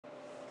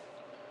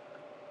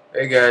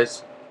Hey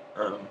guys,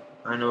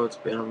 I know it's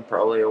been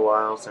probably a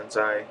while since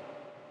I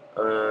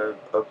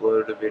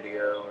uploaded a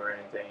video or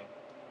anything,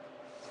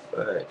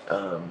 but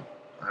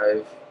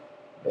I've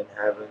been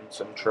having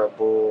some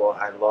trouble.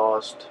 I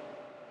lost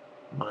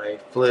my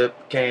flip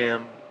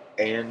cam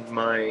and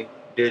my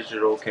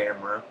digital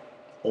camera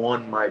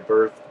on my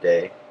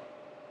birthday.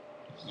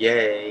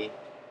 Yay!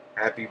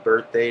 Happy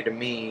birthday to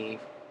me.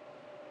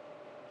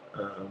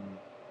 Um,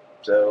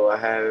 so I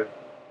have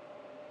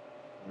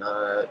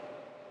a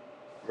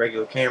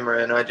regular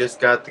camera, and I just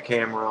got the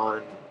camera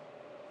on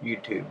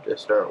YouTube to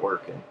start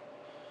working.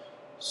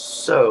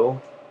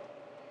 So,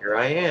 here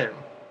I am.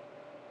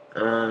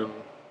 Um,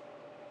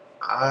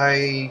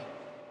 I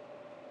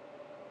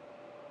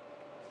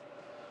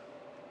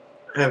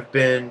have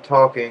been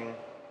talking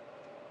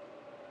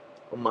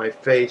on my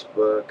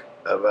Facebook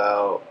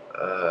about,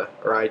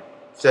 or I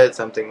said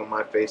something on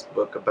my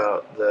Facebook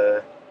about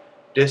the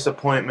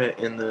disappointment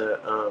in the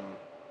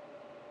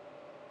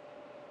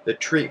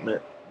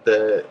treatment,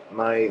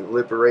 my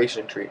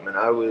liberation treatment.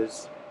 I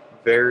was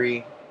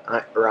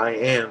I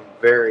am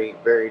very,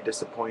 very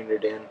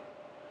disappointed in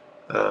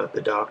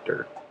the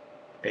doctor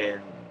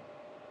and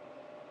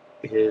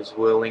his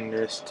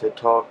willingness to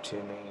talk to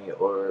me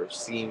or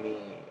see me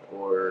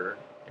or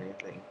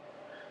anything.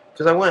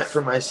 Because I went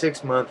for my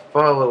 6 month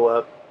follow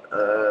up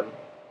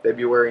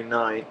February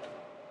 9th,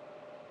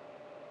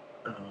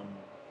 um,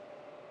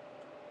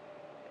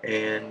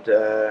 and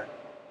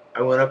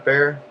I went up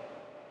there,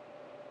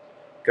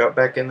 got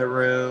back in the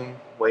room,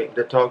 waiting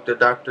to talk to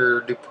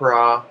Dr.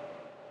 Duprat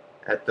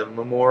at the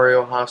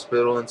Memorial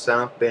Hospital in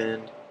South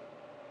Bend,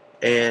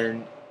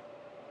 and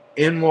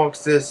in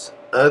walks this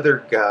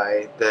other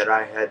guy that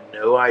I had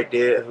no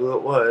idea who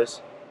it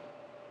was.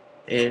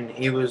 And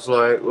he was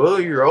like, well,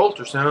 your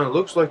ultrasound, it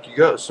looks like you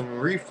got some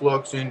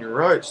reflux in your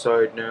right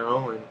side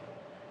now, and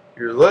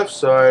your left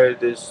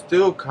side is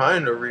still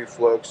kind of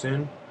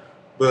refluxing,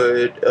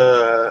 but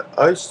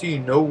I see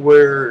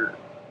nowhere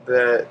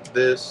that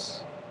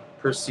this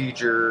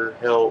procedure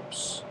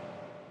helps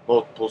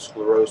multiple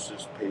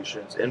sclerosis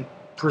patients, and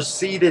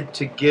proceeded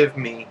to give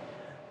me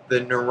the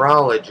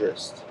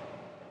neurologist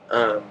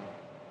um,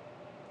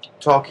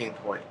 talking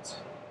points.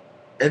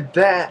 And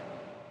that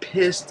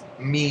pissed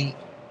me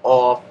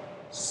off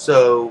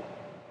so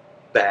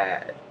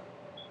bad.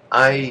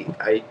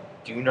 I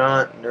do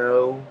not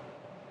know.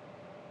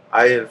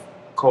 I have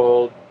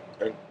called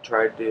and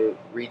tried to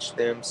reach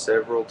them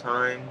several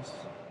times.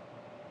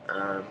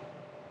 Um,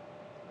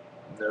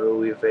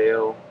 no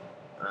avail.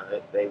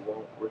 They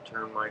won't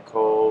return my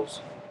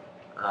calls.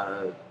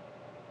 Uh,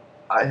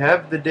 I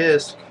have the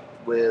disc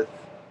with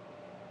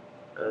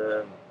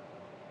um,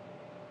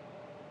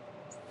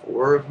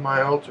 four of my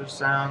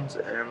ultrasounds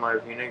and my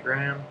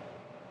venogram.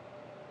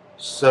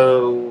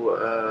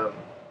 So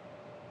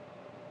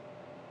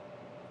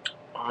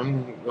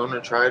I'm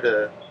gonna try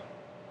to.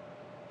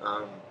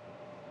 Um,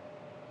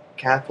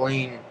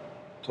 Kathleen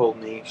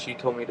she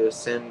told me to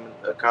send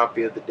a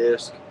copy of the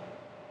disc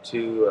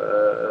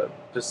to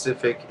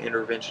Pacific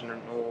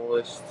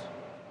Interventionalist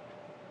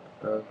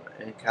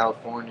in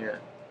California.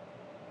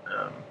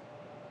 Um,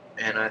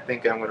 and I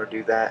think I'm going to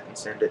do that and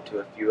send it to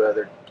a few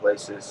other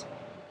places,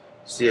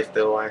 see if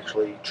they'll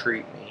actually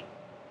treat me.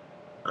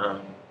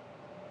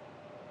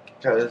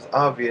 Because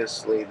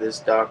obviously, this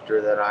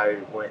doctor that I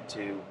went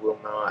to will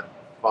not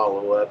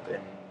follow up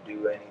and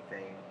do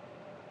anything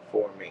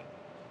for me.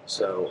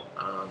 So,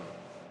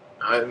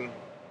 I'm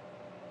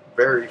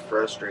very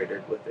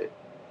frustrated with it.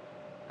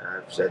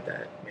 I've said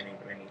that many,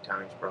 many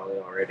times probably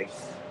already.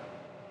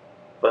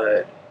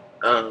 But,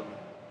 um,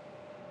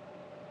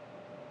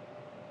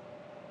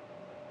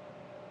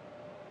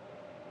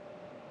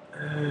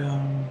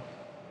 um,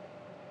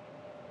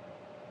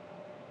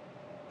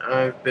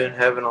 I've been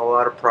having a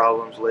lot of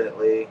problems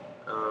lately.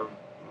 Um,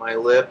 my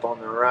lip on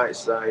the right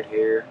side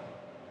here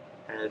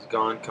has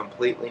gone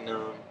completely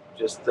numb.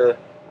 Just the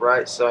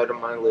right side of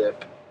my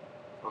lip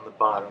on the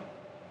bottom.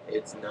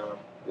 It's numb.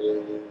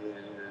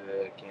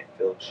 I can't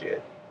feel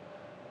shit.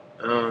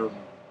 Um,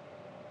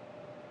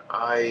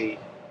 I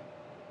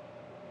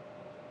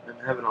am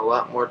having a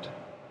lot more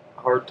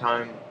hard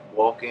time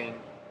walking,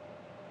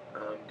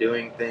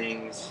 doing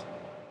things.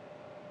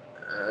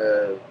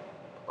 Uh,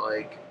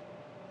 like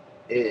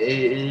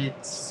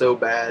it's so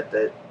bad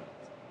that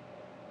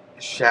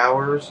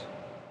showers,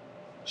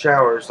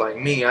 showers like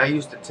me, I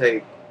used to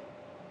take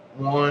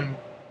one,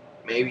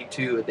 maybe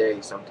two a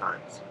day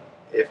sometimes,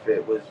 if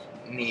it was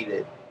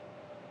needed.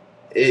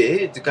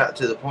 It's got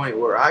to the point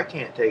where I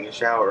can't take a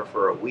shower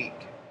for a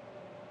week.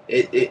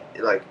 It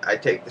like I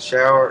take the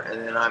shower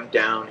and then I'm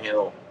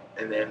downhill,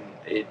 and then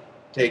it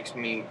takes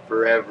me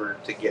forever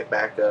to get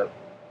back up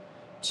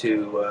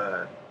to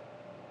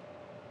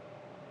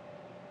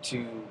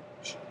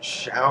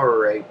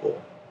shower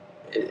able.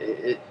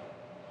 It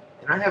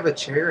and I have a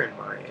chair in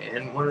mine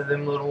and one of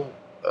them little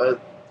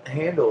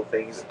handle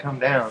things that come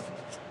down.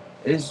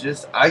 It's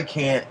just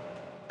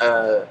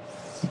uh,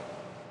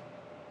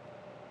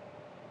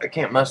 I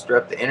can't muster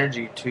up the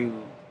energy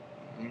to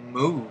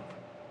move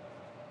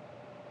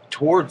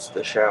towards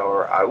the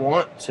shower. I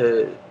want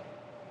to,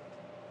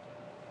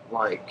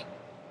 like,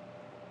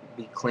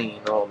 be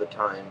clean all the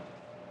time.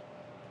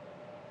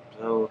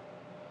 So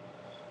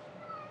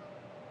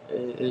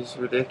it is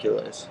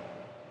ridiculous.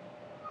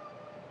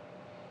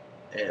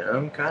 And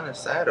I'm kind of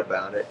sad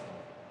about it,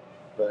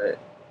 but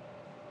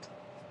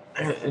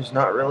there's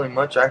not really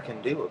much I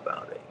can do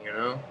about it, you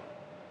know?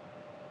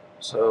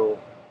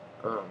 So,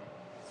 um,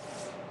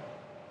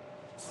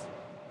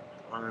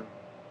 I'm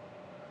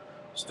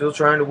still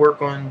trying to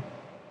work on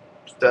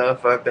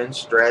stuff. I've been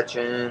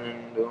stretching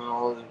and doing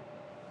all the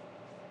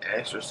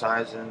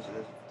exercises and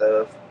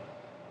stuff,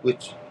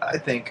 which I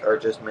think are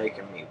just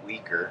making me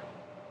weaker.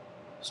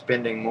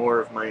 Spending more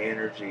of my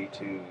energy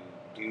to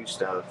do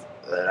stuff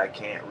that I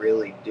can't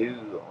really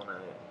do on a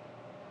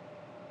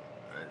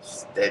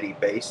steady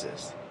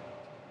basis.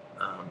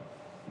 Um,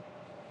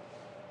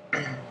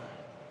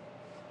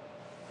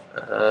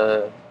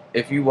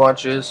 if you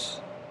watch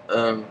this,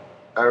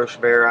 Irish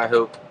Bear, I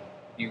hope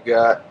you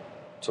got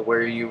to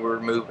where you were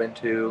moving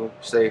to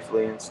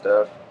safely and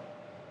stuff.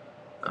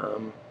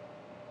 Um,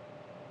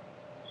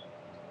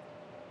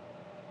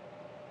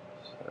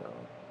 so,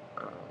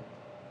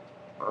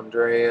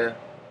 Andrea,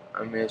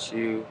 I miss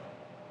you.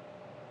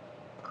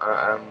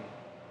 I'm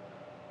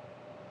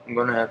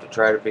gonna have to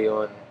try to be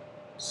on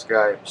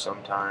Skype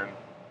sometime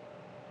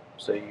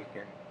so you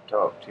can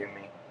talk to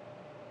me.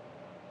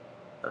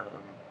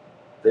 Um,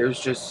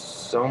 there's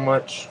just so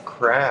much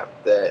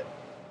crap that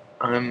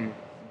I'm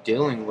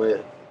dealing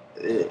with.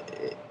 I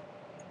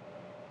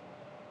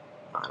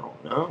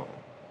don't know.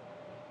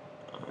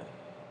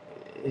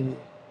 It's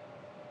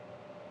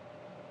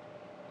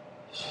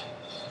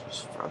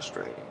just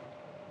frustrating.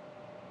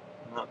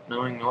 Not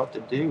knowing what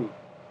to do.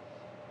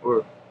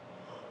 Or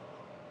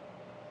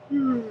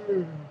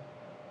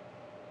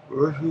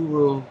who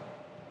will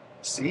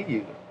see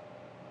you.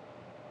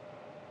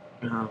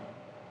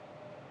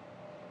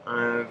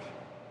 I've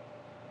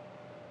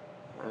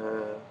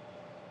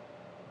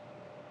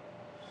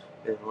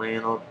been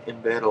laying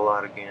in bed a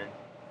lot again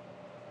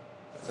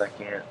because I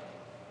can't.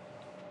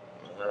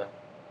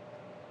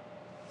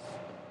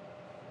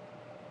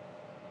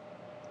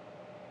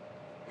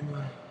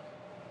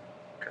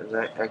 Because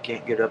I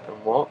can't get up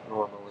and walk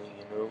normally,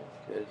 you know,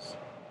 because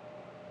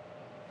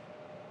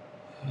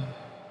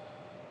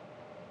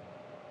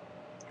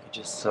it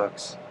just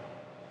sucks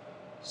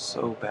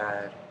so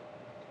bad.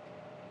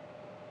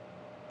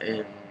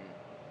 And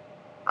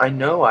I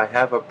know I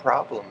have a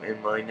problem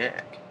in my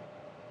neck,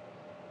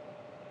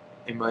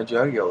 in my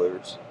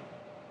jugulars,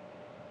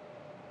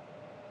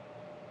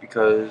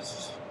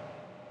 because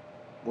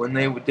when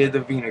they did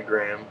the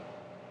venogram,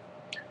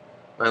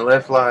 my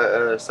left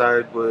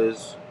side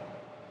was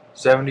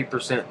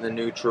 70% in the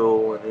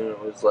neutral, and then it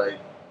was like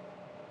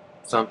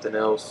something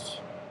else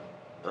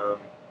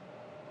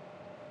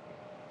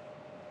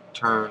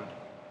turned.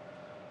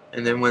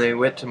 And then when they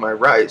went to my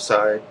right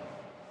side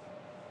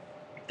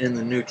in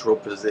the neutral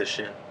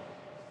position,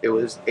 it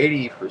was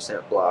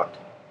 80% blocked.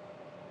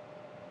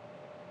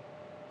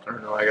 I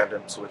don't know, I got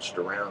them switched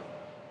around.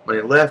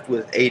 My left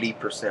was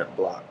 80%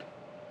 blocked.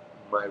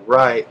 My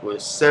right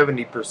was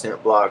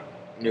 70% blocked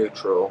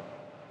neutral.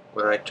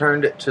 When I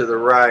turned it to the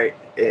right,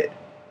 it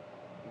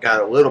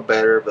got a little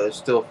better, but it's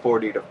still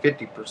 40 to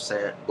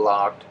 50%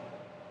 blocked.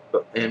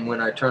 And when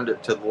I turned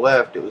it to the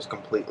left, it was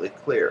completely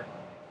clear.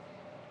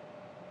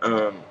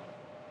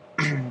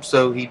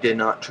 So he did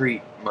not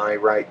treat my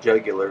right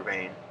jugular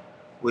vein,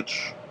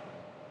 which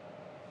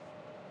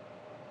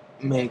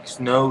makes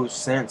no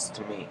sense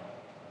to me.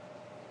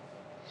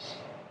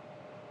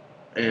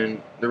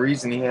 And the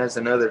reason he has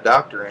another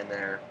doctor in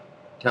there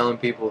telling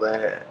people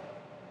that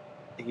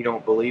he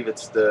don't believe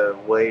it's the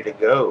way to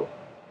go,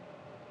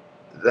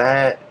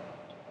 that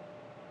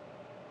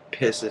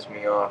pisses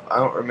me off. I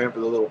don't remember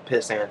the little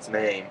pissant's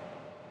name.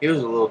 He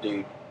was a little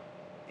dude.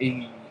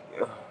 He,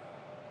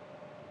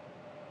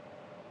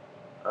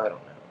 I don't know.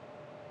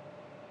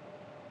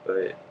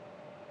 But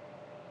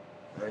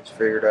I just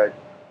figured I'd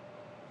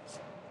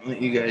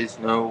let you guys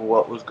know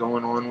what was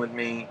going on with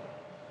me.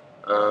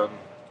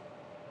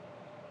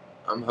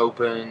 I'm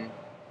hoping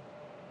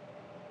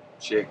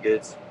shit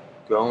gets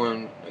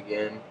going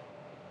again.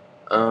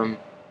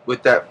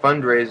 With that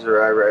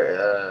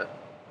fundraiser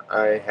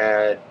I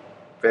had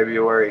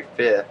February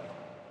 5th,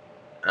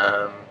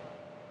 I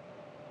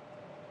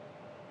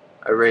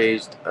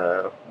raised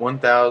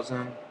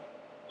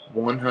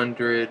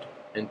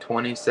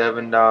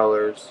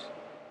 $1,127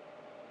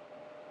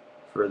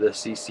 for the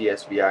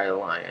CCSVI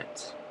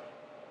Alliance,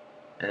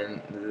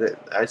 and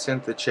I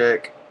sent the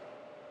check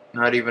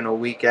not even a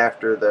week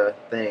after the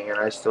thing, and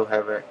I still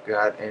haven't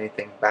got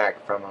anything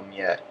back from them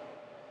yet.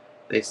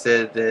 They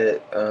said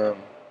that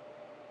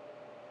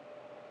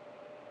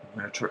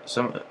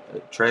some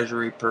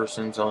treasury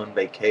person's on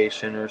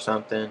vacation or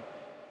something,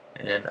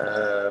 and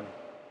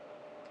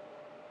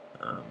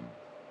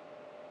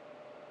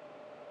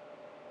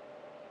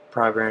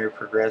primary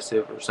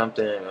progressive or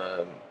something,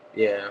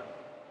 yeah,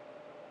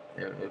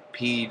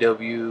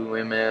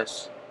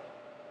 PWMS,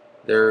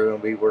 they're going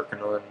to be working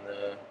on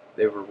the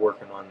they were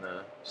working on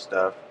the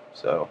stuff.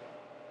 So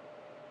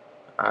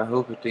I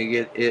hope to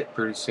get it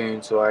pretty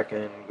soon so I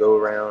can go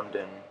around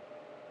and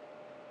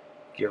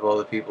give all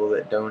the people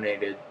that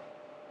donated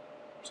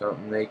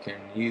something they can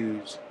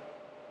use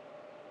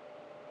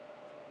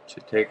to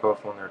take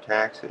off on their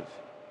taxes.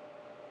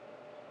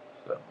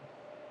 So,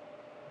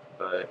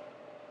 but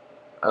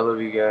I love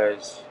you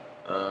guys.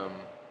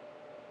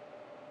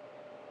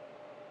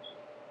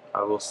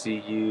 I will see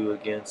you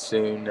again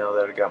soon now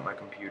that I got my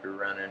computer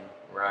running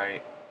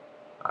right.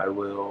 I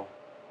will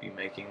be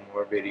making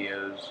more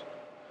videos.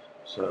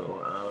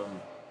 So,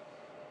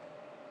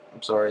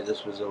 I'm sorry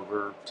this was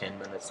over 10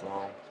 minutes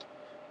long.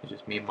 It's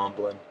just me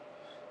mumbling.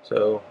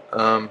 So,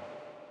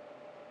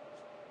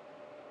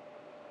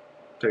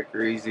 take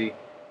her easy.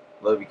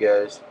 Love you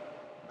guys.